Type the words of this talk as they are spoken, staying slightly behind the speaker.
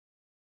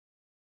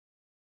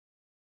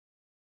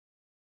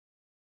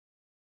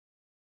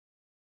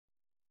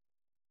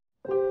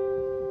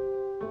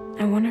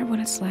I wonder what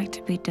it's like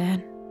to be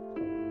dead.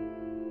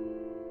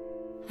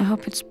 I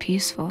hope it's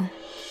peaceful,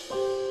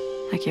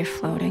 like you're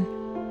floating.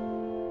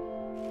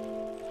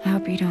 I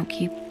hope you don't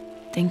keep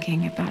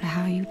thinking about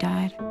how you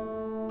died,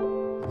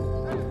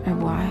 or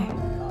why.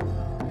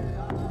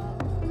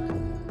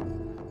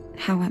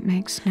 How it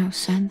makes no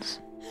sense.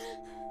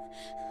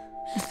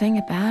 The thing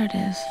about it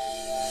is,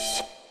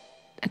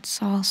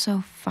 it's all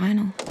so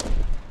final.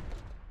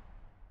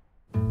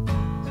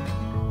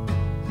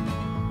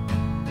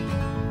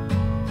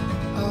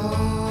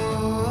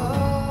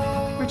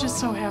 We're just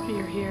so happy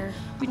you're here.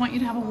 We want you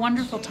to have a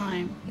wonderful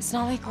time. It's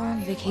not like we're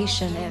on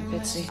vacation, Aunt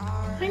Bitsy.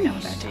 I know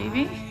that,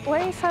 Davey. Where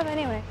are you from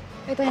anyway?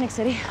 Atlantic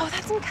City. Oh,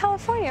 that's in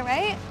California,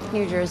 right?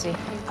 New Jersey.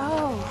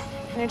 Oh,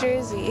 New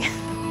Jersey.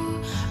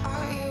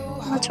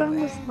 What's wrong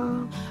with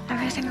Mom?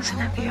 Everything's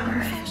gonna be all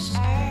right.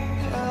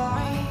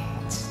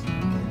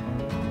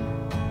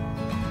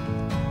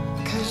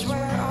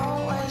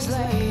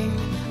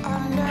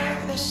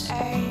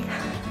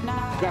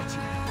 Gotcha.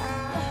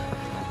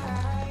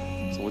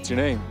 So what's your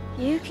name?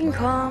 You can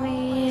call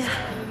me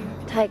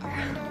Tiger.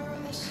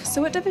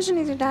 So what division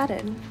is your dad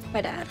in?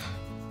 My dad.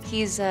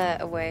 He's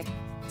away.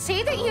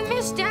 Say that you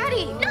miss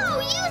Daddy. No,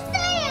 you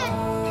say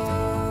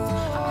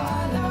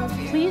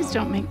it! Please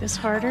don't make this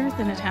harder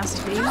than it has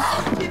to be.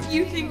 If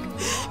you think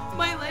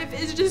my life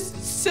is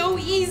just so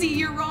easy,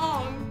 you're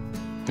wrong.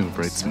 You have a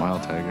bright smile,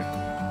 Tiger.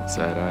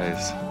 Sad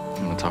eyes.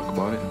 You want to talk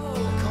about it?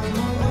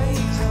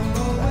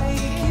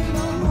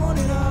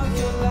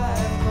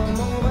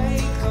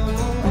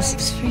 This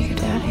is for you,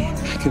 Daddy.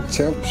 I can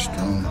tell you're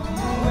strong.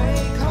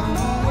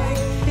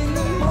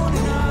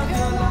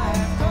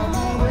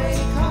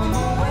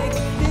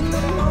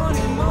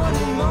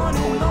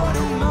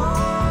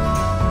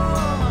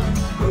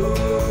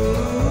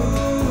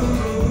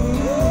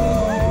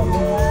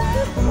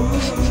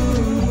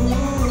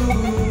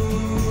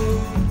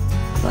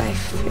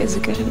 Life is a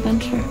good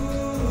adventure.